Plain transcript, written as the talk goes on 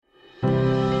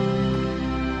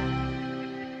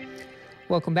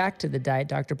Welcome back to the Diet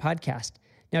Doctor podcast.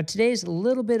 Now, today is a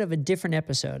little bit of a different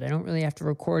episode. I don't really have to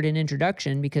record an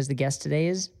introduction because the guest today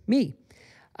is me.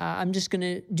 I'm just going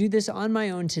to do this on my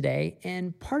own today,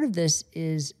 and part of this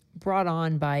is brought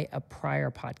on by a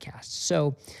prior podcast.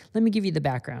 So let me give you the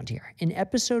background here. In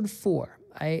episode 4,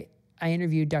 I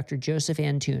interviewed Dr. Joseph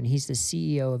Antoon. He's the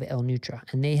CEO of L-Nutra,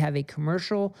 and they have a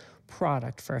commercial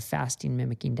product for a fasting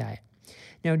mimicking diet.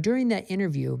 Now, during that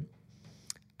interview,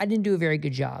 I didn't do a very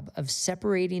good job of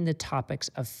separating the topics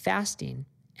of fasting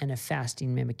and a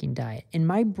fasting mimicking diet. In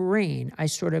my brain, I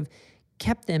sort of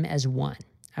kept them as one.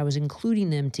 I was including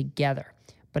them together,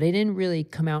 but I didn't really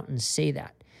come out and say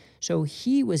that. So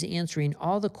he was answering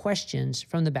all the questions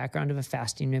from the background of a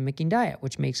fasting mimicking diet,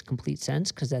 which makes complete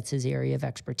sense because that's his area of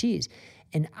expertise.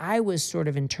 And I was sort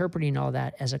of interpreting all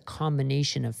that as a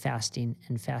combination of fasting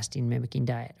and fasting mimicking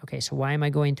diet. Okay, so why am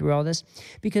I going through all this?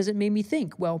 Because it made me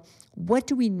think, well, what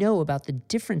do we know about the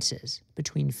differences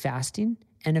between fasting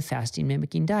and a fasting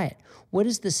mimicking diet? What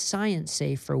does the science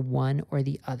say for one or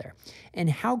the other? And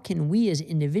how can we as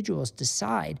individuals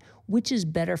decide which is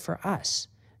better for us,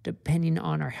 depending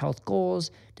on our health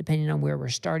goals, depending on where we're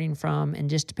starting from, and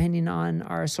just depending on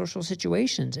our social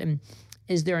situations? And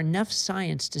is there enough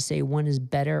science to say one is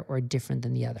better or different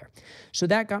than the other? So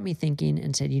that got me thinking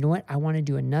and said, you know what? I want to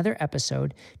do another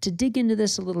episode to dig into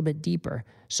this a little bit deeper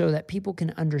so that people can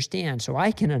understand, so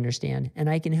I can understand, and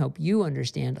I can help you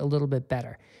understand a little bit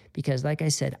better. Because like I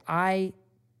said, I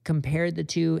compared the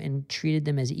two and treated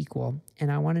them as equal, and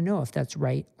I want to know if that's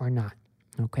right or not.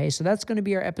 Okay, so that's going to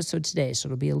be our episode today. So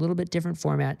it'll be a little bit different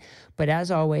format. But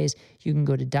as always, you can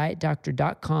go to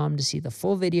dietdoctor.com to see the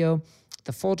full video,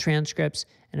 the full transcripts,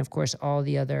 and of course, all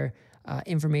the other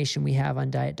information we have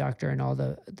on Diet Doctor and all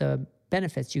the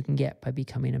benefits you can get by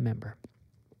becoming a member.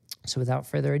 So without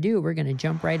further ado, we're going to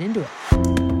jump right into it.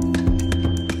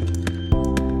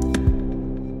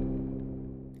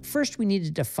 First, we need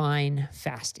to define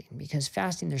fasting, because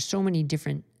fasting, there's so many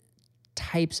different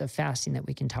types of fasting that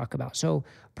we can talk about. So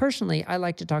personally, I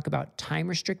like to talk about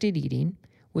time-restricted eating,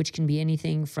 which can be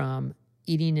anything from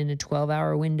eating in a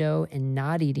 12-hour window and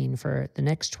not eating for the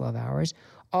next 12 hours,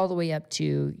 all the way up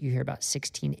to, you hear about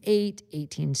 16-8,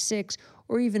 18-6,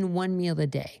 or even one meal a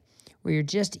day, where you're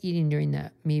just eating during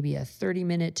maybe a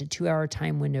 30-minute to 2-hour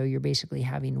time window. You're basically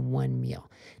having one meal.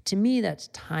 To me, that's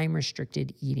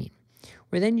time-restricted eating.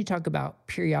 Where then you talk about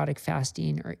periodic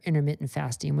fasting or intermittent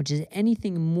fasting, which is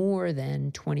anything more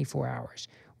than 24 hours,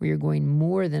 where you're going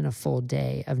more than a full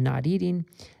day of not eating.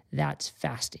 That's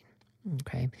fasting.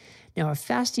 Okay. Now, a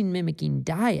fasting mimicking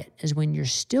diet is when you're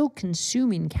still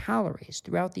consuming calories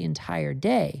throughout the entire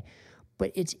day,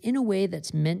 but it's in a way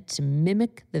that's meant to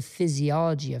mimic the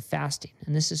physiology of fasting.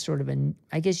 And this is sort of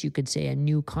I guess you could say, a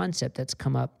new concept that's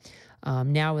come up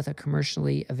now with a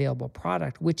commercially available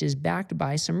product, which is backed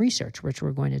by some research, which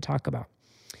we're going to talk about.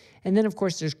 And then, of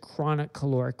course, there's chronic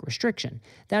caloric restriction.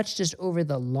 That's just over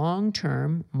the long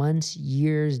term, months,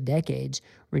 years, decades,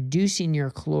 reducing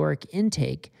your caloric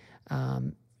intake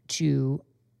to,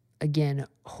 again,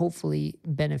 hopefully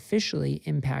beneficially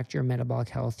impact your metabolic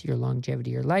health, your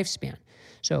longevity, your lifespan.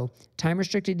 So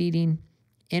time-restricted eating,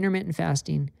 intermittent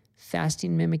fasting,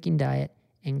 fasting mimicking diet,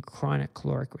 and chronic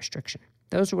caloric restriction.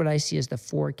 Those are what I see as the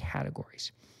 4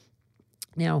 categories.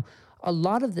 Now, a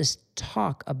lot of this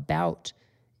talk about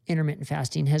intermittent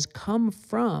fasting has come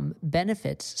from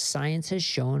benefits science has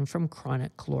shown from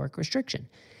chronic caloric restriction.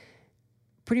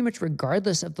 Pretty much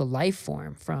regardless of the life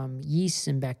form, from yeasts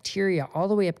and bacteria all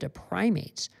the way up to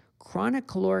primates, chronic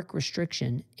caloric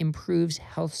restriction improves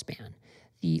health span.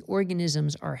 The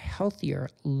organisms are healthier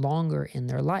longer in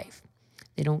their life.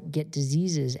 They don't get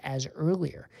diseases as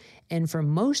earlier. And for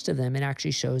most of them, it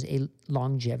actually shows a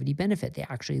longevity benefit. They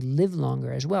actually live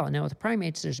longer as well. Now, with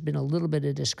primates, there's been a little bit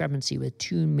of discrepancy with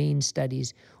 2 main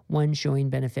studies, one showing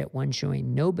benefit, one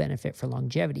showing no benefit for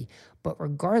longevity. But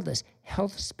regardless,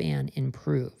 health span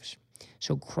improves.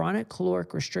 So chronic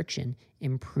caloric restriction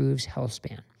improves health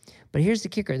span. But here's the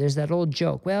kicker. There's that old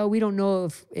joke. Well, we don't know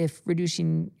if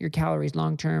reducing your calories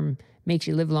long-term makes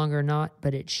you live longer or not,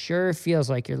 but it sure feels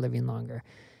like you're living longer.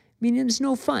 I mean, it's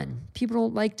no fun. People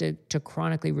don't like to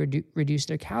chronically reduce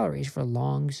their calories for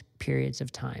long periods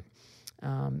of time.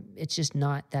 It's just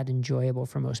not that enjoyable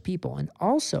for most people. And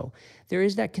also, there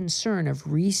is that concern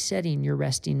of resetting your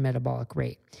resting metabolic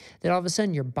rate, that all of a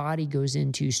sudden your body goes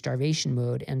into starvation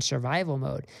mode and survival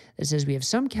mode that says we have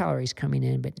some calories coming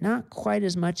in, but not quite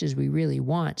as much as we really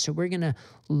want. So we're going to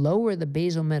lower the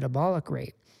basal metabolic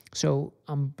rate. So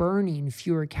I'm burning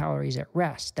fewer calories at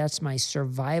rest. That's my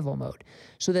survival mode.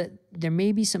 So that there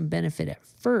may be some benefit at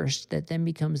first that then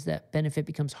that benefit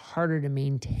becomes harder to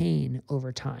maintain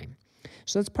over time.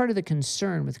 So that's part of the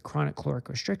concern with chronic caloric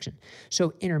restriction.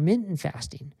 So intermittent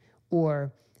fasting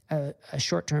or a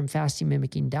short-term fasting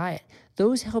mimicking diet,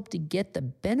 those help to get the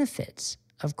benefits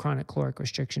of chronic caloric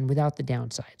restriction without the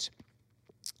downsides.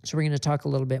 So we're going to talk a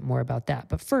little bit more about that.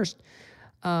 But first,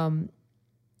 like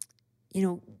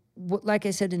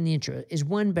I said in the intro, is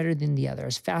one better than the other?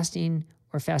 Is fasting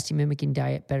or fasting mimicking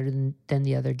diet better than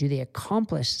the other? Do they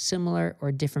accomplish similar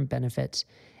or different benefits?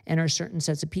 And are certain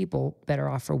sets of people better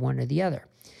off for one or the other?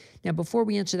 Now, before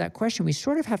we answer that question, we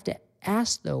sort of have to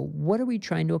ask, though, what are we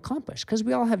trying to accomplish? Because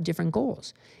we all have different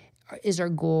goals. Is our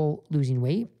goal losing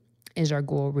weight? Is our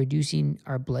goal reducing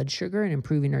our blood sugar and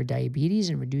improving our diabetes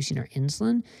and reducing our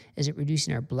insulin? Is it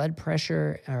reducing our blood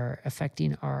pressure or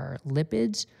affecting our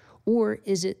lipids? Or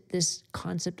is it this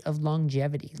concept of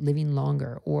longevity, living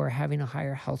longer, or having a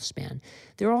higher health span?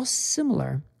 They're all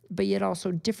similar, but yet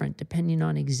also different depending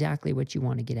on exactly what you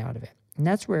want to get out of it. And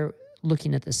that's where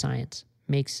looking at the science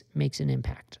makes an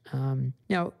impact.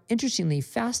 Now, interestingly,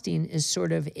 fasting is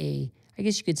sort of I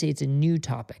guess you could say it's a new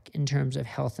topic in terms of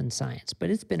health and science,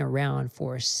 but it's been around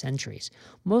for centuries,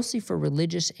 mostly for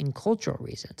religious and cultural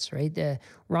reasons, right? The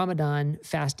Ramadan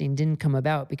fasting didn't come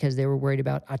about because they were worried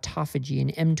about autophagy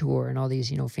and mTOR and all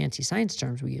these, fancy science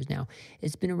terms we use now.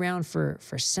 It's been around for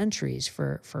centuries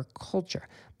for culture,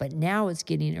 but now it's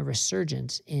getting a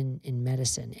resurgence in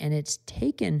medicine, and it's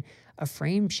taken a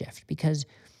frame shift because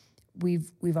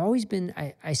we've always been,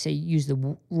 I say use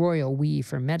the royal we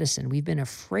for medicine. We've been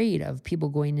afraid of people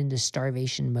going into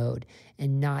starvation mode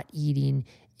and not eating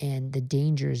and the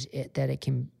dangers that it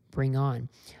can bring on.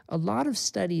 A lot of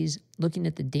studies looking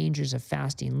at the dangers of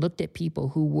fasting looked at people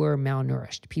who were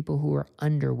malnourished, people who were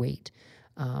underweight,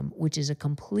 which is a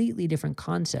completely different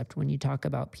concept when you talk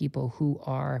about people who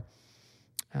are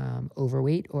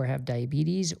overweight or have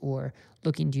diabetes or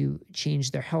looking to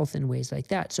change their health in ways like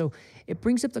that. So it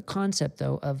brings up the concept,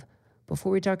 though, of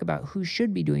before we talk about who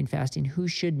should be doing fasting, who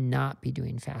should not be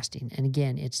doing fasting. And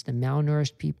again, it's the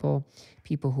malnourished people,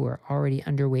 people who are already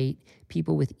underweight,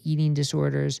 people with eating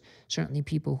disorders, certainly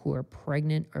people who are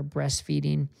pregnant or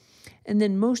breastfeeding. And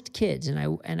then most kids, and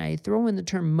I throw in the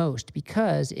term most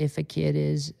because if a kid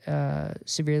is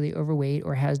severely overweight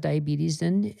or has diabetes,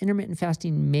 then intermittent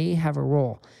fasting may have a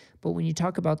role. But when you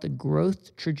talk about the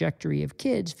growth trajectory of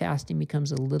kids, fasting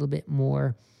becomes a little bit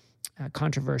more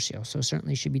controversial. So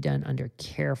certainly should be done under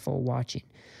careful watching.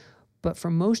 But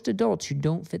for most adults who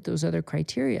don't fit those other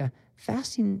criteria,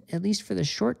 fasting, at least for the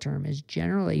short term, is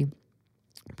generally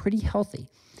pretty healthy.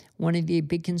 One of the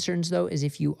big concerns, though, is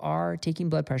if you are taking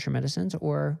blood pressure medicines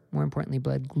or, more importantly,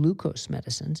 blood glucose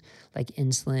medicines like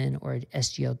insulin or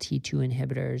SGLT2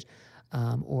 inhibitors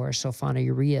or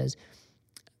sulfonylureas,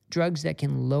 drugs that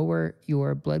can lower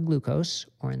your blood glucose,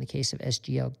 or in the case of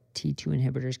SGLT2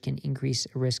 inhibitors, can increase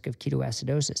a risk of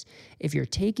ketoacidosis. If you're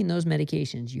taking those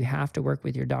medications, you have to work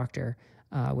with your doctor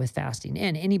with fasting.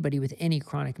 And anybody with any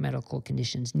chronic medical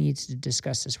conditions needs to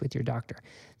discuss this with your doctor.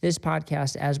 This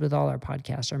podcast, as with all our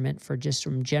podcasts, are meant for just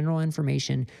some general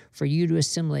information for you to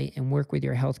assimilate and work with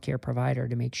your healthcare provider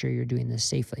to make sure you're doing this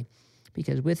safely.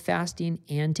 Because with fasting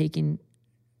and taking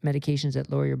medications that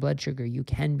lower your blood sugar, you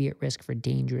can be at risk for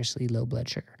dangerously low blood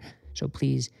sugar. So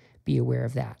please be aware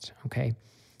of that, okay?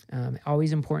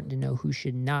 Always important to know who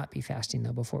should not be fasting,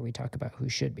 though, before we talk about who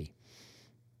should be.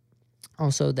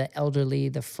 Also, the elderly,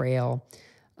 the frail,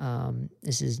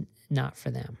 this is not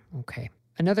for them, okay?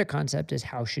 Another concept is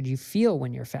how should you feel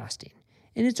when you're fasting?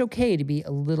 And it's okay to be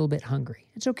a little bit hungry.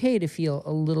 It's okay to feel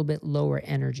a little bit lower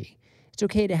energy. It's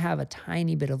okay to have a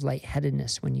tiny bit of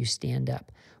lightheadedness when you stand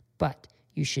up, but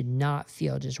you should not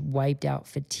feel just wiped out,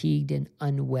 fatigued, and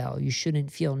unwell. You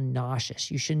shouldn't feel nauseous.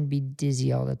 You shouldn't be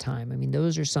dizzy all the time. I mean,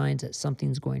 those are signs that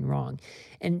something's going wrong.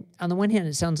 And on the one hand,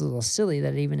 it sounds a little silly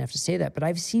that I even have to say that, but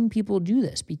I've seen people do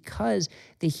this because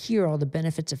they hear all the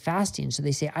benefits of fasting. So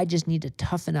they say, I just need to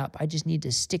toughen up. I just need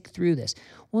to stick through this.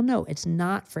 Well, no, it's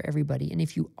not for everybody. And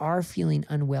if you are feeling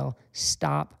unwell,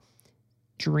 stop,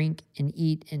 drink, and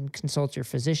eat, and consult your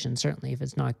physician, certainly if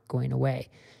it's not going away.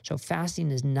 So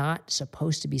fasting is not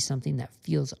supposed to be something that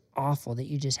feels awful, that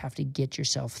you just have to get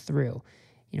yourself through.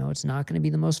 It's not going to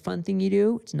be the most fun thing you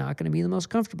do. It's not going to be the most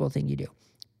comfortable thing you do.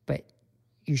 But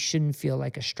you shouldn't feel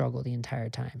like a struggle the entire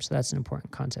time. So that's an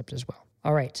important concept as well.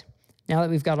 All right. Now that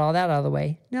we've got all that out of the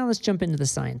way, now let's jump into the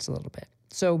science a little bit.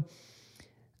 So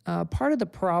part of the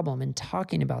problem in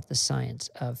talking about the science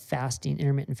of fasting,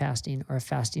 intermittent fasting, or a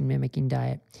fasting mimicking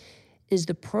diet is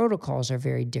the protocols are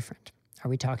very different. Are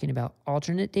we talking about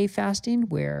alternate day fasting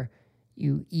where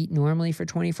you eat normally for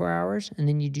 24 hours and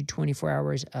then you do 24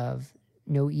 hours of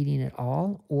no eating at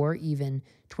all, or even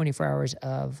 24 hours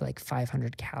of like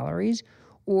 500 calories?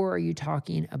 Or are you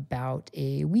talking about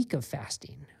a week of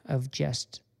fasting, of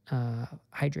just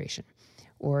hydration?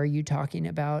 Or are you talking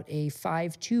about a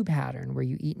 5-2 pattern where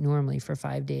you eat normally for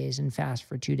 5 days and fast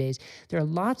for 2 days? There are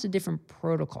lots of different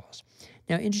protocols.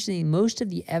 Now, interestingly, most of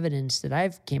the evidence that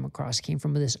I've came across came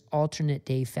from this alternate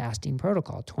day fasting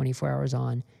protocol, 24 hours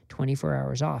on, 24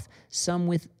 hours off, some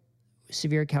with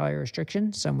severe calorie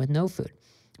restriction, some with no food.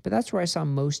 But that's where I saw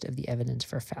most of the evidence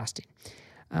for fasting.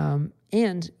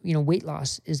 And weight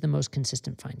loss is the most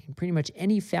consistent finding. Pretty much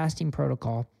any fasting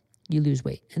protocol, you lose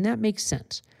weight. And that makes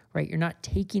sense, right? You're not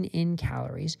taking in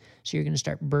calories, so you're going to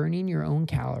start burning your own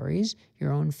calories,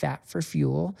 your own fat for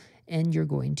fuel, and you're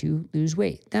going to lose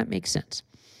weight. That makes sense.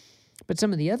 But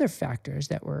some of the other factors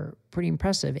that were pretty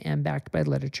impressive and backed by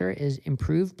literature is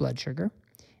improved blood sugar,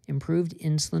 improved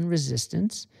insulin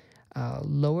resistance,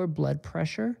 lower blood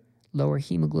pressure, lower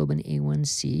hemoglobin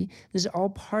A1C. This is all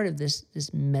part of this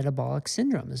metabolic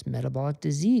syndrome, this metabolic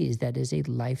disease that is a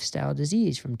lifestyle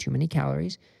disease from too many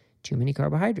calories, too many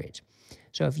carbohydrates.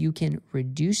 So if you can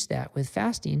reduce that with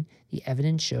fasting, the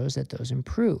evidence shows that those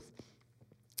improve.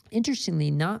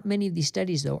 Interestingly, not many of these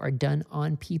studies, though, are done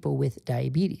on people with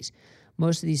diabetes.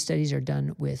 Most of these studies are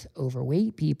done with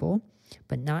overweight people,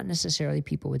 but not necessarily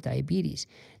people with diabetes.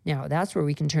 Now, that's where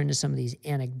we can turn to some of these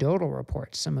anecdotal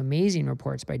reports, some amazing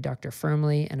reports by Dr.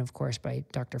 Firmly and, of course, by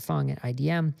Dr. Fung at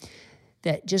IDM,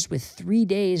 that just with 3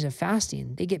 days of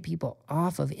fasting, they get people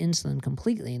off of insulin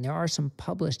completely. And there are some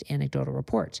published anecdotal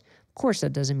reports. Of course,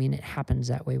 that doesn't mean it happens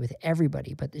that way with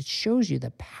everybody, but it shows you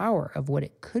the power of what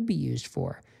it could be used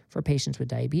for patients with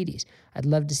diabetes. I'd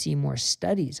love to see more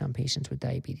studies on patients with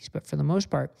diabetes, but for the most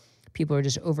part, people are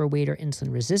just overweight or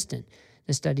insulin resistant.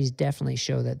 The studies definitely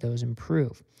show that those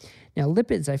improve. Now,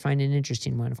 lipids, I find an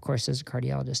interesting one. Of course, as a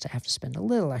cardiologist, I have to spend a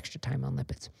little extra time on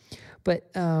lipids.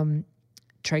 But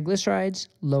triglycerides,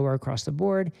 lower across the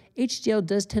board. HDL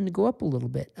does tend to go up a little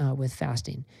bit with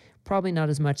fasting. Probably not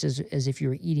as much as if you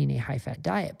were eating a high-fat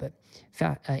diet, but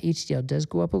HDL does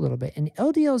go up a little bit. And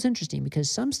LDL is interesting because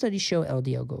some studies show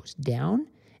LDL goes down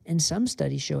and some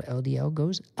studies show LDL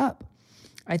goes up.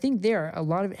 I think a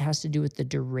lot of it has to do with the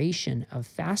duration of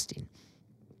fasting.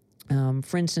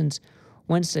 For instance,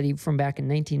 one study from back in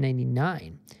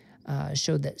 1999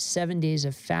 showed that 7 days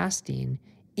of fasting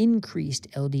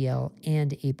increased LDL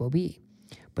and ApoB,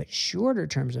 but shorter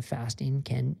terms of fasting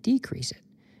can decrease it.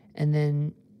 And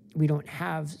then we don't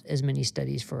have as many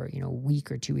studies for a week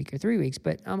or 2 weeks or 3 weeks,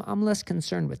 but I'm less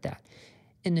concerned with that.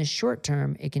 In the short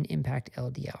term, it can impact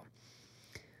LDL.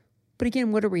 But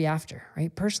again, what are we after,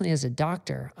 right? Personally, as a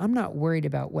doctor, I'm not worried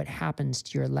about what happens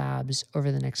to your labs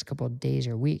over the next couple of days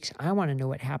or weeks. I want to know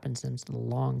what happens in the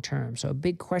long term. So a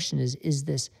big question is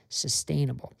this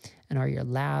sustainable? And are your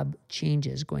lab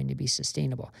changes going to be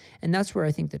sustainable? And that's where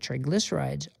I think the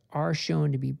triglycerides are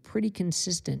shown to be pretty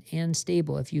consistent and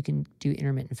stable if you can do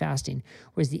intermittent fasting.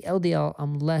 Whereas the LDL,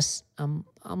 I'm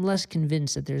less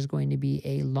convinced that there's going to be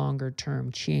a longer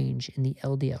term change in the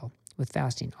LDL with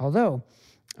fasting. Although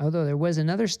there was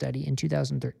another study in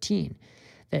 2013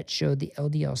 that showed the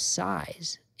LDL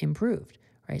size improved,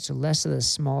 right? So less of the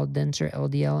small, denser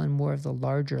LDL and more of the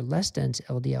larger, less dense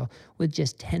LDL with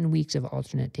just 10 weeks of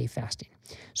alternate day fasting.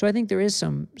 So I think there is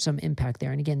some impact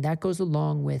there. And again, that goes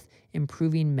along with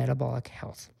improving metabolic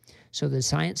health. So the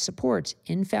science supports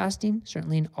in fasting,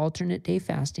 certainly in alternate day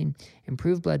fasting,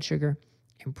 improved blood sugar,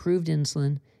 improved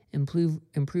insulin,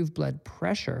 improved blood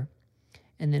pressure,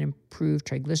 and then improved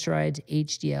triglycerides,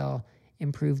 HDL,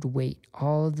 improved weight,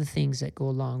 all of the things that go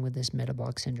along with this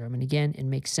metabolic syndrome. And again, it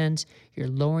makes sense. You're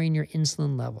lowering your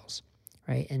insulin levels,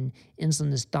 right? And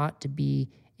insulin is thought to be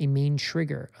a main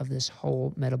trigger of this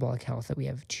whole metabolic health, that we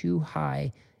have too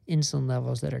high insulin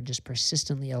levels that are just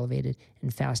persistently elevated,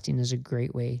 and fasting is a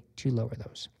great way to lower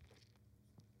those.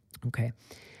 Okay.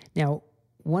 Now,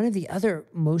 one of the other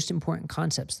most important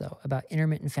concepts, though, about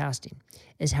intermittent fasting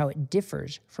is how it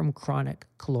differs from chronic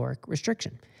caloric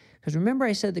restriction. Because remember,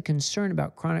 I said the concern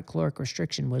about chronic caloric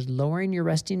restriction was lowering your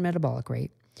resting metabolic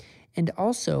rate and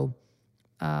also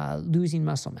losing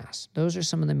muscle mass. Those are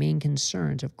some of the main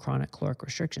concerns of chronic caloric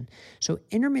restriction. So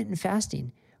intermittent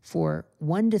fasting for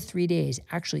 1 to 3 days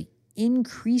actually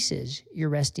increases your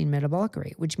resting metabolic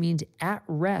rate, which means at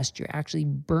rest, you're actually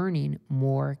burning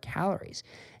more calories.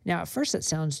 Now, at first, that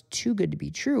sounds too good to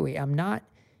be true. I'm not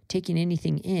taking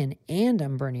anything in and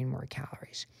I'm burning more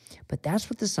calories. But that's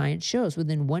what the science shows.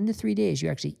 Within 1 to 3 days, you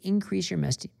actually increase your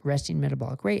resting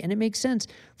metabolic rate. And it makes sense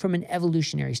from an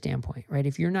evolutionary standpoint, right?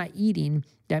 If you're not eating,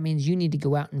 that means you need to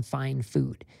go out and find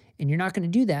food. And you're not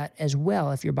going to do that as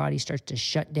well if your body starts to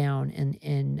shut down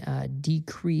and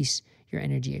decrease your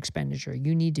energy expenditure.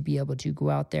 You need to be able to go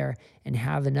out there and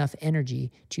have enough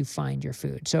energy to find your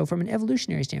food. So from an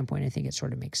evolutionary standpoint, I think it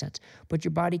sort of makes sense. But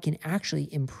your body can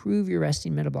actually improve your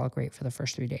resting metabolic rate for the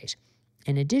first 3 days.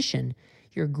 In addition,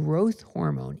 your growth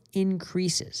hormone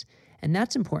increases. And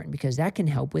that's important because that can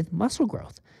help with muscle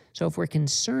growth. So if we're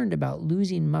concerned about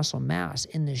losing muscle mass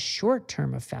in the short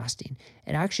term of fasting,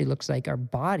 it actually looks like our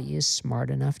body is smart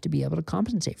enough to be able to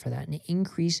compensate for that and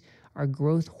increase our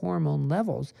growth hormone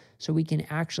levels so we can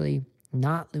actually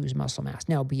not lose muscle mass.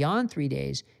 Now, beyond 3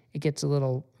 days, it gets a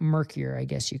little murkier, I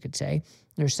guess you could say.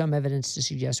 There's some evidence to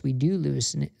suggest we do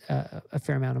lose a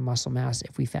fair amount of muscle mass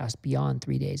if we fast beyond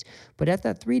 3 days. But at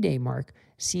that 3-day mark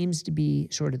seems to be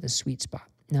sort of the sweet spot.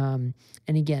 And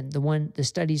again, the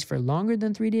studies for longer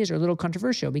than 3 days are a little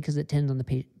controversial because it depends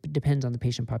on the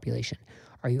patient population.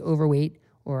 Are you overweight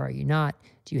or are you not?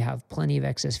 Do you have plenty of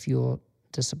excess fuel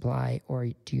to supply or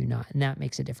do you not? And that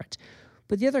makes a difference.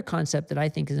 But the other concept that I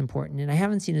think is important, and I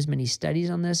haven't seen as many studies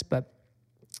on this, but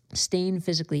staying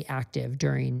physically active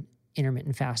during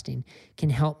intermittent fasting can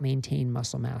help maintain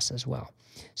muscle mass as well.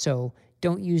 So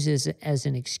don't use this as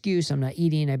an excuse. I'm not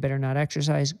eating, I better not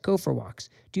exercise. Go for walks.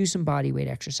 Do some body weight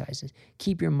exercises.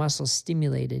 Keep your muscles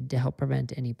stimulated to help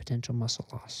prevent any potential muscle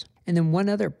loss. And then one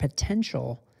other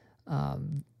potential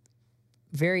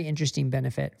very interesting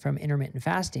benefit from intermittent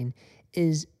fasting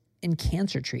is in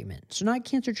cancer treatment. So not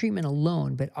cancer treatment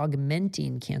alone, but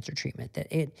augmenting cancer treatment.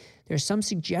 There's some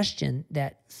suggestion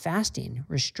that fasting,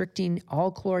 restricting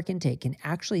all caloric intake, can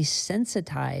actually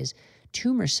sensitize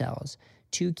tumor cells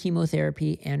to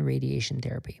chemotherapy and radiation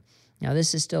therapy. Now,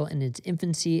 this is still in its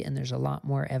infancy, and there's a lot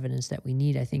more evidence that we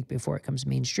need, I think, before it comes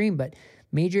mainstream. But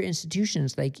major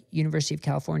institutions like University of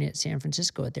California at San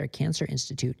Francisco at their Cancer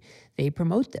Institute, they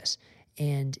promote this.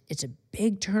 And it's a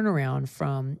big turnaround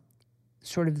from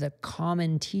sort of the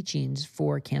common teachings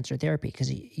for cancer therapy,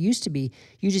 because it used to be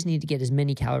you just need to get as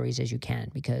many calories as you can,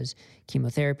 because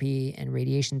chemotherapy and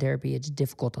radiation therapy, it's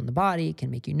difficult on the body. It can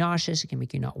make you nauseous. It can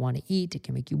make you not want to eat. It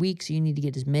can make you weak. So you need to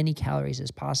get as many calories as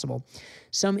possible.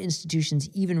 Some institutions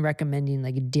even recommending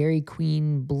like Dairy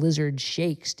Queen Blizzard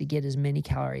shakes to get as many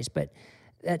calories. But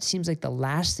that seems like the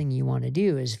last thing you want to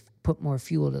do is put more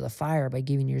fuel to the fire by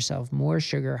giving yourself more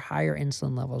sugar, higher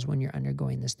insulin levels when you're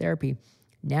undergoing this therapy.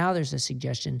 Now there's a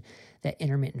suggestion that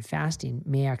intermittent fasting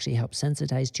may actually help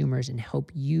sensitize tumors and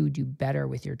help you do better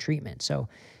with your treatment. So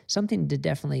something to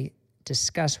definitely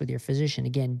discuss with your physician.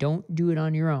 Again, don't do it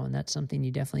on your own. That's something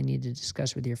you definitely need to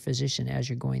discuss with your physician as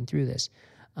you're going through this.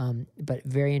 But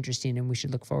very interesting, and we should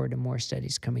look forward to more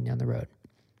studies coming down the road.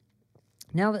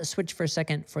 Now let's switch for a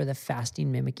second for the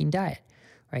fasting mimicking diet.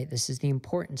 Right? This is the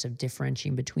importance of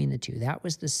differentiating between the two. That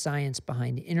was the science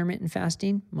behind intermittent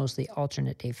fasting, mostly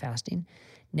alternate day fasting.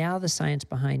 Now the science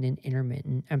behind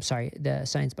the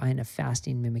science behind a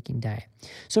fasting mimicking diet.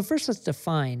 So first let's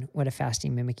define what a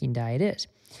fasting mimicking diet is.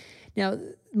 Now,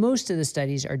 most of the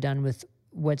studies are done with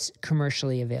what's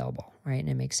commercially available, right? And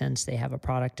it makes sense. They have a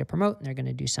product to promote and they're going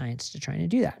to do science to try to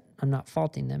do that. I'm not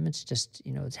faulting them. It's just,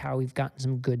 it's how we've gotten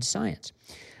some good science.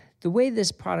 The way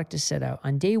this product is set out,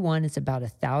 on day 1, it's about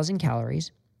 1,000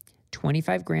 calories,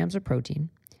 25 grams of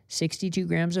protein, 62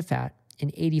 grams of fat,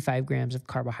 and 85 grams of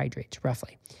carbohydrates,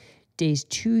 roughly. Days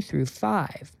 2 through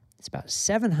 5, it's about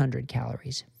 700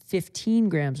 calories, 15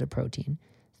 grams of protein,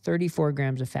 34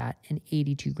 grams of fat, and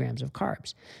 82 grams of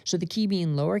carbs. So the key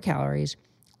being lower calories,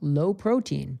 low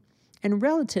protein, and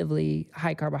relatively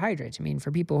high carbohydrates. I mean,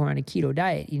 for people who are on a keto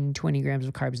diet, eating 20 grams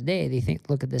of carbs a day, they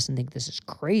look at this and think this is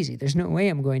crazy. There's no way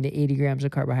I'm going to 80 grams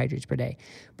of carbohydrates per day.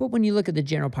 But when you look at the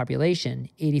general population,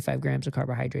 85 grams of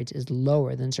carbohydrates is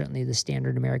lower than certainly the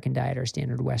standard American diet or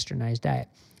standard westernized diet.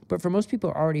 But for most people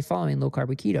who are already following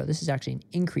low-carb keto, this is actually an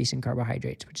increase in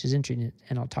carbohydrates, which is interesting,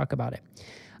 and I'll talk about it.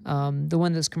 The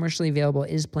one that's commercially available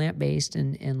is plant-based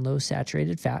and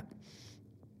low-saturated fat.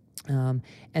 And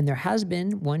there has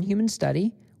been one human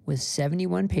study with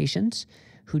 71 patients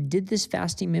who did this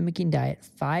fasting mimicking diet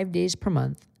 5 days per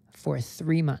month for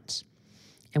 3 months.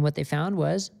 And what they found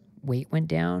was weight went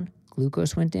down,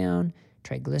 glucose went down,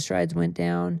 triglycerides went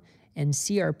down, and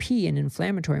CRP, an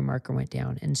inflammatory marker, went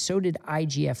down. And so did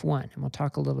IGF-1. And we'll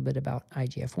talk a little bit about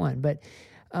IGF-1. But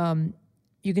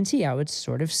you can see how it's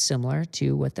sort of similar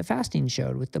to what the fasting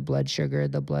showed with the blood sugar,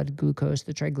 the blood glucose,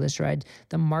 the triglycerides,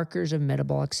 the markers of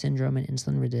metabolic syndrome and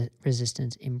insulin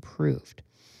resistance improved.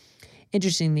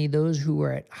 Interestingly, those who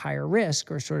were at higher risk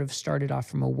or sort of started off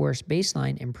from a worse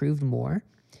baseline improved more,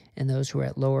 and those who were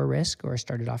at lower risk or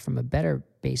started off from a better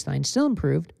baseline still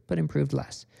improved, but improved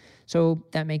less. So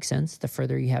that makes sense. The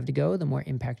further you have to go, the more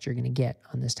impact you're going to get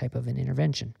on this type of an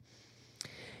intervention.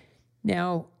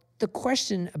 Now, the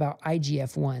question about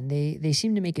IGF-1, they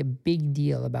seem to make a big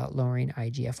deal about lowering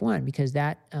IGF-1 because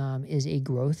that is a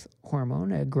growth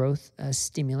hormone, a growth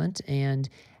stimulant, and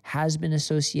has been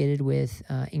associated with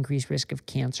increased risk of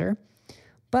cancer.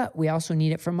 But we also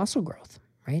need it for muscle growth,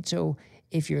 right? So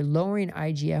if you're lowering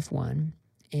IGF-1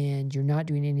 and you're not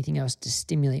doing anything else to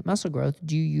stimulate muscle growth,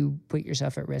 do you put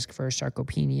yourself at risk for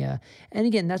sarcopenia? And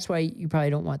again, that's why you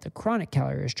probably don't want the chronic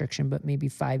calorie restriction, but maybe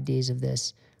 5 days of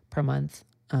this per month,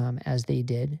 as they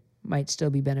did, might still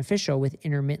be beneficial with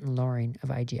intermittent lowering of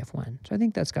IGF-1. So I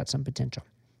think that's got some potential.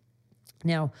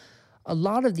 Now, a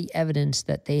lot of the evidence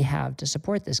that they have to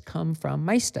support this come from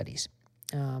mice studies.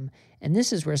 And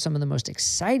this is where some of the most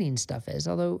exciting stuff is,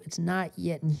 although it's not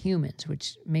yet in humans,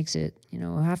 which makes it,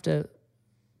 I have to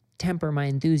temper my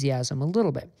enthusiasm a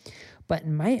little bit. But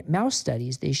in my mouse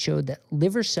studies, they showed that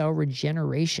liver cell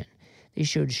regeneration, they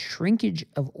showed shrinkage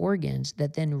of organs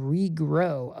that then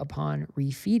regrow upon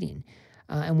refeeding.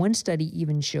 And one study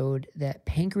even showed that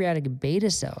pancreatic beta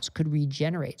cells could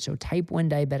regenerate. So type 1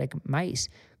 diabetic mice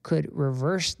could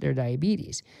reverse their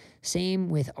diabetes. Same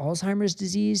with Alzheimer's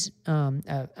disease,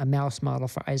 a mouse model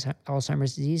for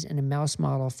Alzheimer's disease and a mouse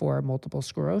model for multiple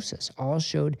sclerosis all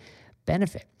showed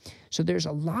benefit. So there's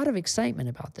a lot of excitement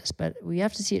about this, but we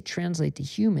have to see it translate to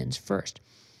humans first.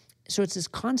 So it's this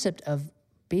concept of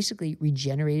basically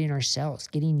regenerating our cells,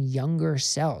 getting younger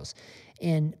cells.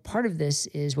 And part of this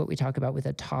is what we talk about with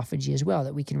autophagy as well,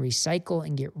 that we can recycle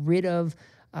and get rid of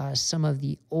some of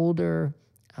the older,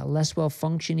 less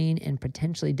well-functioning and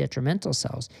potentially detrimental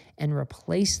cells and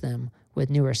replace them with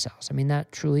newer cells. I mean,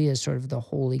 that truly is sort of the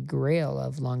holy grail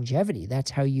of longevity.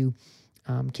 That's how you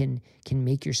can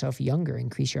make yourself younger,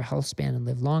 increase your health span, and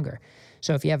live longer.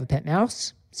 So if you have a pet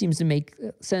mouse, seems to make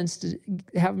sense to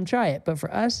have them try it. But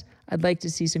for us, I'd like to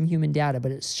see some human data,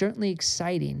 but it's certainly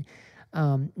exciting.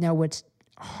 Now, what's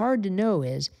hard to know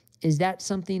is that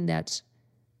something that's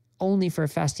only for a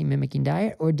fasting mimicking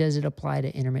diet, or does it apply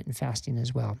to intermittent fasting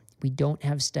as well? We don't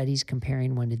have studies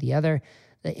comparing one to the other.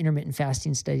 The intermittent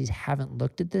fasting studies haven't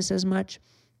looked at this as much.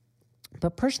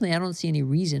 But personally, I don't see any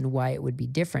reason why it would be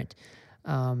different.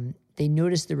 They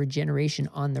noticed the regeneration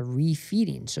on the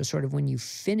refeeding. So sort of when you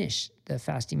finish the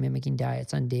fasting mimicking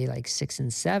diets on day like 6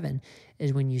 and 7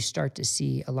 is when you start to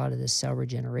see a lot of this cell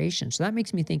regeneration. So that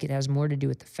makes me think it has more to do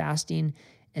with the fasting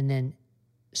and then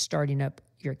starting up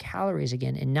your calories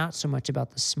again, and not so much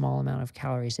about the small amount of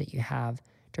calories that you have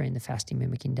during the fasting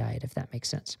mimicking diet, if that makes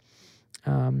sense.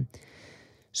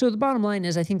 So the bottom line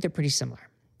is I think they're pretty similar,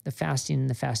 the fasting and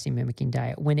the fasting mimicking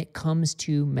diet, when it comes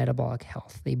to metabolic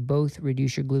health. They both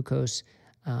reduce your glucose.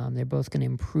 They're both going to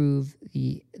improve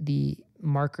the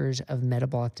markers of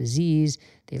metabolic disease.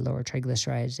 They lower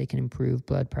triglycerides. They can improve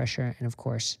blood pressure and, of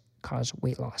course, cause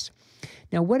weight loss.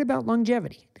 Now, what about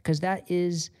longevity? Because that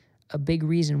is a big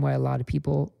reason why a lot of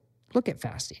people look at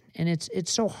fasting. And it's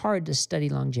so hard to study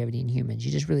longevity in humans.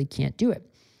 You just really can't do it.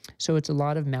 So it's a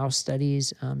lot of mouse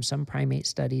studies, some primate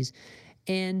studies,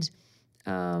 and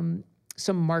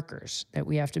some markers that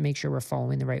we have to make sure we're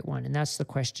following the right one. And that's the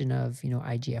question of,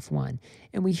 IGF-1.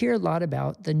 And we hear a lot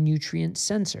about the nutrient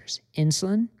sensors,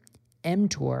 insulin,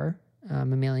 mTOR,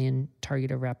 mammalian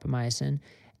target of rapamycin,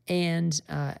 and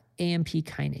AMP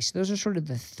kinase. Those are sort of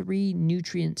the 3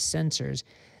 nutrient sensors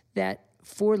that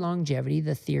for longevity,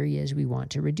 the theory is we want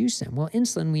to reduce them. Well,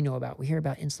 insulin we know about. We hear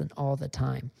about insulin all the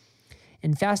time.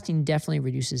 And fasting definitely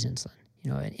reduces insulin.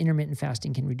 An intermittent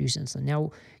fasting can reduce insulin.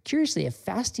 Now, curiously, a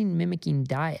fasting mimicking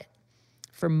diet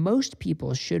for most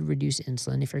people should reduce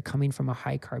insulin if you're coming from a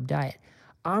high-carb diet.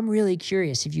 I'm really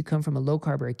curious if you come from a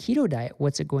low-carb or a keto diet,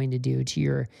 what's it going to do to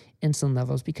your insulin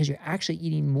levels, because you're actually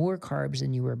eating more carbs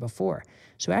than you were before.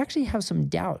 So I actually have some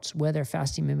doubts whether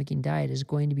fasting mimicking diet is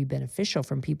going to be beneficial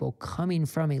from people coming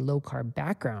from a low-carb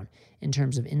background in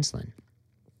terms of insulin.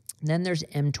 Then there's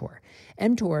mTOR.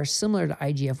 mTOR, similar to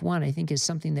IGF-1, I think is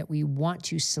something that we want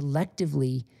to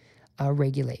selectively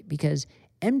regulate, because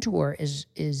mTOR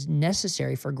is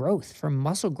necessary for growth, for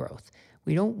muscle growth.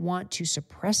 We don't want to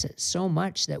suppress it so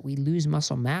much that we lose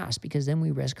muscle mass, because then we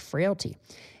risk frailty.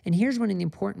 And here's one of the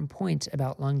important points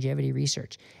about longevity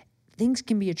research. Things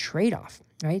can be a trade-off,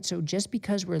 right? So just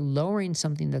because we're lowering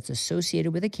something that's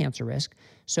associated with a cancer risk,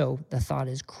 so the thought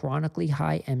is chronically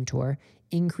high mTOR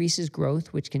increases growth,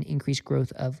 which can increase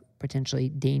growth of potentially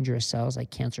dangerous cells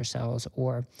like cancer cells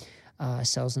or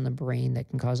cells in the brain that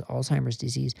can cause Alzheimer's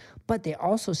disease, but they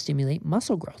also stimulate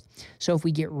muscle growth. So if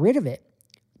we get rid of it,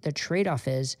 the trade-off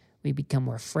is we become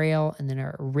more frail and then are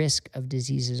at risk of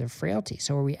diseases of frailty.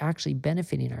 So are we actually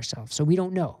benefiting ourselves? So we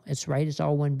don't know. It's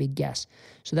all one big guess.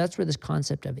 So that's where this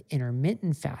concept of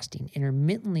intermittent fasting,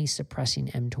 intermittently suppressing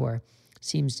mTOR,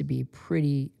 seems to be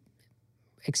pretty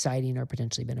exciting or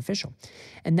potentially beneficial.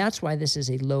 And that's why this is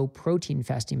a low protein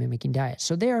fasting mimicking diet.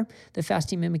 So there, the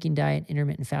fasting mimicking diet,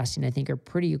 intermittent fasting, I think are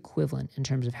pretty equivalent in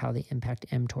terms of how they impact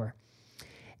mTOR.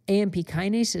 AMP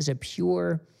kinase is a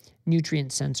pure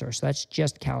nutrient sensor, so that's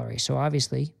just calories. So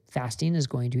obviously, fasting is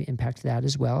going to impact that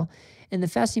as well. And the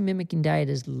fasting mimicking diet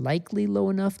is likely low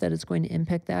enough that it's going to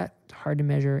impact that. It's hard to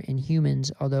measure in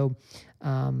humans, although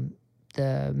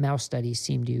the mouse studies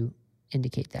seem to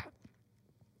indicate that.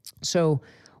 So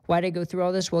why did I go through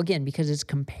all this? Well, again, because it's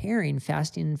comparing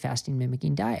fasting and fasting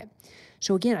mimicking diet.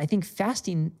 So again, I think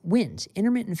fasting wins.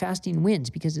 Intermittent fasting wins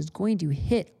because it's going to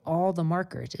hit all the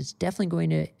markers. It's definitely going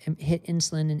to hit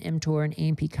insulin and mTOR and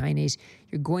AMP kinase.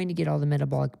 You're going to get all the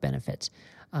metabolic benefits.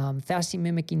 Fasting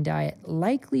mimicking diet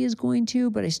likely is going to,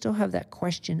 but I still have that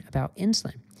question about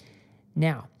insulin.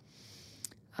 Now,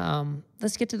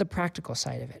 let's get to the practical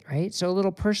side of it, right? So a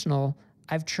little personal.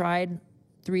 I've tried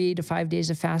 3 to 5 days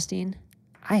of fasting.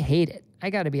 I hate it. I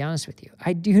got to be honest with you.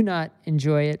 I do not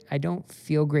enjoy it. I don't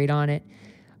feel great on it.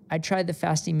 I tried the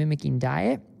fasting mimicking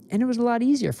diet, and it was a lot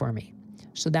easier for me.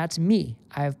 So that's me.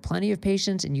 I have plenty of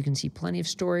patients, and you can see plenty of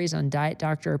stories on Diet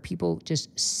Doctor. People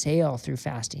just sail through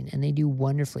fasting, and they do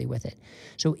wonderfully with it.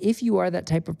 So if you are that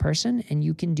type of person, and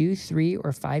you can do 3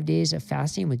 or 5 days of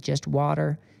fasting with just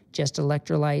water, just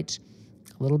electrolytes,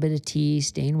 a little bit of tea,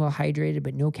 staying well hydrated,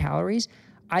 but no calories,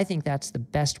 I think that's the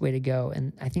best way to go.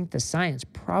 And I think the science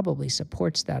probably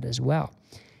supports that as well.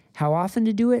 How often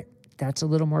to do it? That's a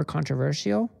little more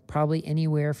controversial, probably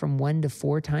anywhere from 1 to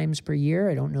 4 times per year.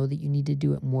 I don't know that you need to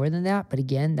do it more than that. But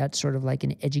again, that's sort of like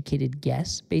an educated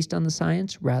guess based on the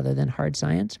science rather than hard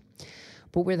science.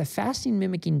 But where the fasting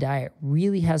mimicking diet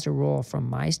really has a role from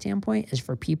my standpoint is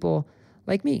for people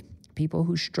like me, people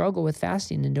who struggle with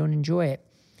fasting and don't enjoy it.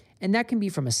 And that can be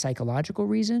from a psychological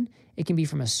reason. It can be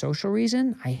from a social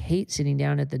reason. I hate sitting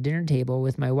down at the dinner table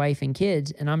with my wife and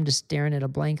kids, and I'm just staring at a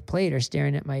blank plate or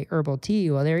staring at my herbal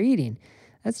tea while they're eating.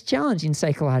 That's challenging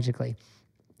psychologically.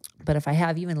 But if I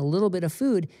have even a little bit of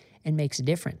food, it makes a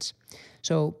difference.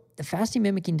 So the fasting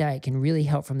mimicking diet can really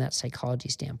help from that psychology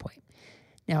standpoint.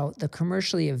 Now, the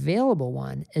commercially available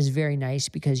one is very nice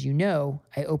because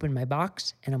I open my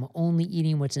box and I'm only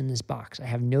eating what's in this box. I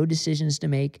have no decisions to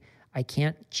make. I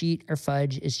can't cheat or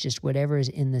fudge. It's just whatever is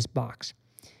in this box.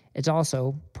 It's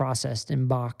also processed and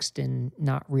boxed and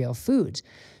not real foods.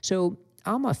 So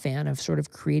I'm a fan of sort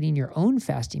of creating your own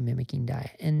fasting mimicking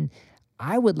diet. And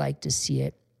I would like to see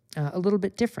it a little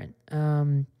bit different,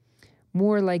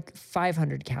 more like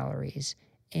 500 calories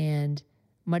and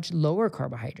much lower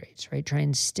carbohydrates, right? Try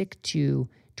and stick to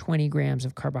 20 grams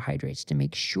of carbohydrates to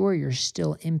make sure you're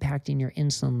still impacting your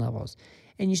insulin levels.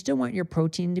 And you still want your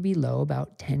protein to be low,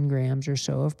 about 10 grams or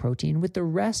so of protein, with the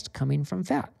rest coming from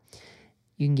fat.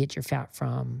 You can get your fat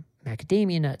from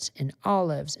macadamia nuts and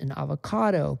olives and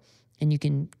avocado, and you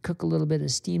can cook a little bit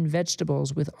of steamed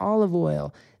vegetables with olive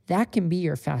oil. That can be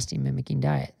your fasting mimicking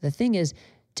diet. The thing is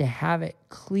to have it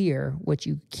clear what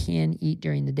you can eat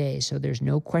during the day so there's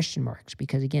no question marks,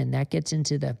 because again, that gets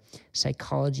into the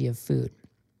psychology of food.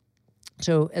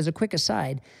 So as a quick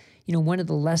aside, one of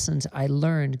the lessons I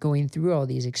learned going through all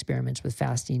these experiments with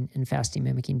fasting and fasting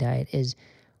mimicking diet is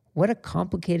what a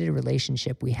complicated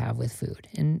relationship we have with food.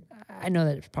 And I know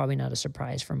that it's probably not a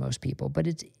surprise for most people, but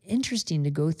it's interesting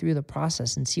to go through the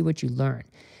process and see what you learn.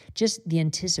 Just the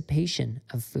anticipation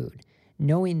of food,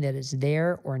 knowing that it's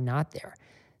there or not there,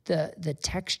 the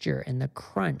texture and the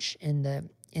crunch and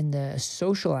the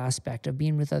social aspect of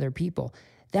being with other people.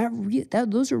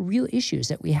 Those are real issues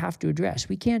that we have to address.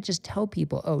 We can't just tell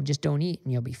people, oh, just don't eat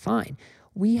and you'll be fine.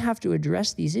 We have to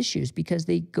address these issues because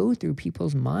they go through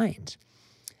people's minds.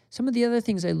 Some of the other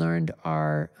things I learned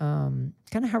are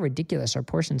kind of how ridiculous our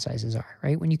portion sizes are,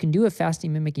 right? When you can do a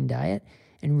fasting mimicking diet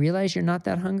and realize you're not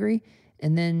that hungry,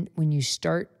 and then when you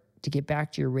start to get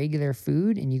back to your regular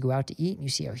food and you go out to eat and you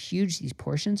see how huge these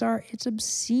portions are, it's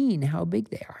obscene how big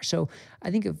they are. So I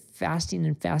think a fasting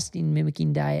and fasting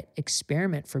mimicking diet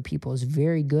experiment for people is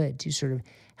very good to sort of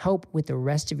help with the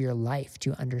rest of your life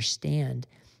to understand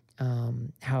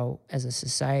how, as a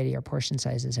society, our portion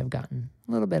sizes have gotten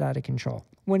a little bit out of control.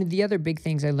 One of the other big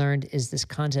things I learned is this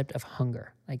concept of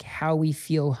hunger, like how we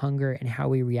feel hunger and how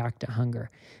we react to hunger.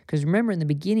 Because remember in the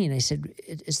beginning, I said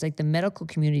it's like the medical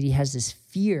community has this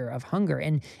fear of hunger,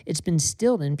 and it's been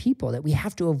instilled in people that we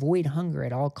have to avoid hunger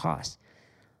at all costs.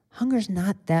 Hunger is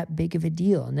not that big of a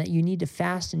deal, and that you need to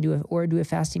fast and do a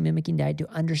fasting mimicking diet to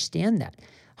understand that.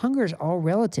 Hunger is all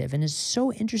relative, and it's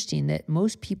so interesting that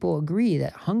most people agree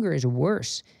that hunger is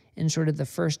worse in sort of the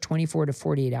first 24 to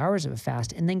 48 hours of a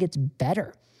fast and then gets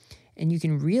better. And you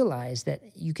can realize that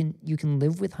you can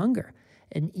live with hunger.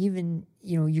 And even,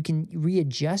 you can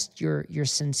readjust your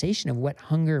sensation of what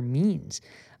hunger means.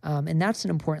 And that's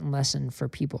an important lesson for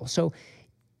people. So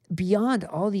beyond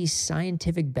all these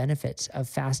scientific benefits of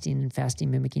fasting and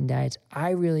fasting mimicking diets,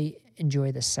 I really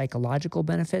enjoy the psychological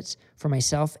benefits for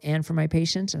myself and for my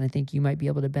patients. And I think you might be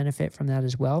able to benefit from that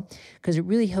as well, because it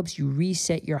really helps you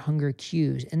reset your hunger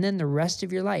cues. And then the rest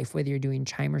of your life, whether you're doing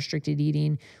time restricted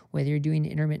eating, whether you're doing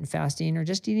intermittent fasting or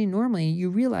just eating normally,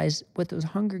 you realize what those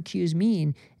hunger cues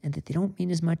mean and that they don't mean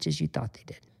as much as you thought they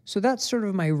did. So that's sort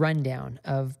of my rundown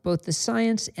of both the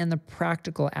science and the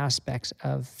practical aspects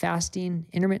of fasting,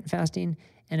 intermittent fasting,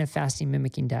 and a fasting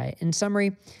mimicking diet. In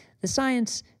summary, the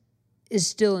science is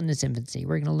still in its infancy.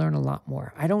 We're going to learn a lot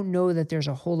more. I don't know that there's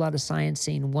a whole lot of science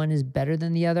saying one is better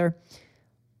than the other,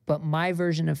 but my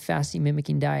version of fasting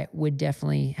mimicking diet would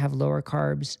definitely have lower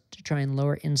carbs to try and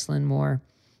lower insulin more.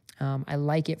 I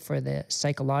like it for the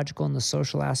psychological and the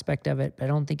social aspect of it, but I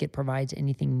don't think it provides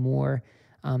anything more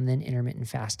than intermittent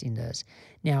fasting does.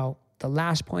 Now, the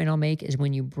last point I'll make is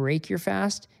when you break your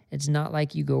fast, it's not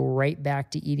like you go right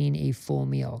back to eating a full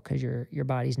meal, because your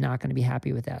body's not going to be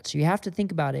happy with that. So you have to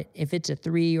think about it. If it's a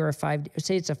 3 or a 5,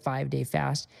 say it's a 5-day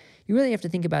fast, you really have to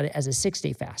think about it as a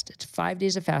 6-day fast. It's 5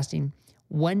 days of fasting.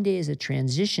 1 day is a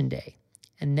transition day,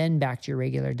 and then back to your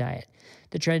regular diet.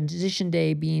 The transition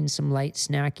day being some light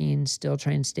snacking, still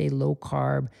trying to stay low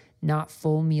carb, not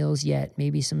full meals yet,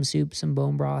 maybe some soup, some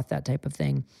bone broth, that type of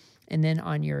thing. And then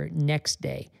on your next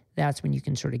day, that's when you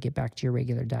can sort of get back to your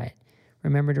regular diet.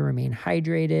 Remember to remain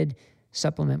hydrated,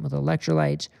 supplement with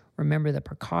electrolytes. Remember the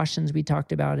precautions we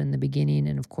talked about in the beginning.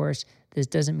 And of course, this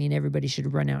doesn't mean everybody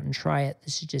should run out and try it.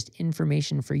 This is just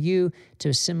information for you to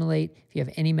assimilate. If you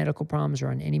have any medical problems or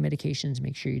on any medications,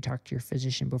 make sure you talk to your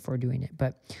physician before doing it.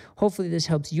 But hopefully this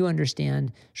helps you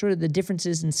understand sort of the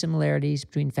differences and similarities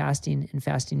between fasting and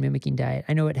fasting mimicking diet.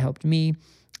 I know it helped me,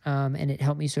 and it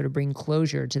helped me sort of bring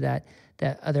closure to that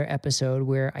other episode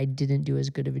where I didn't do as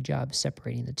good of a job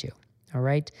separating the two. All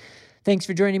right. Thanks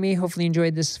for joining me. Hopefully you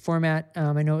enjoyed this format.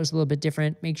 I know it was a little bit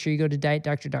different. Make sure you go to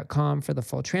dietdoctor.com for the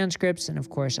full transcripts and, of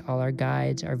course, all our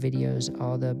guides, our videos,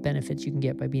 all the benefits you can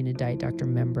get by being a Diet Doctor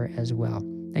member as well.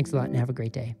 Thanks a lot and have a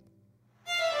great day.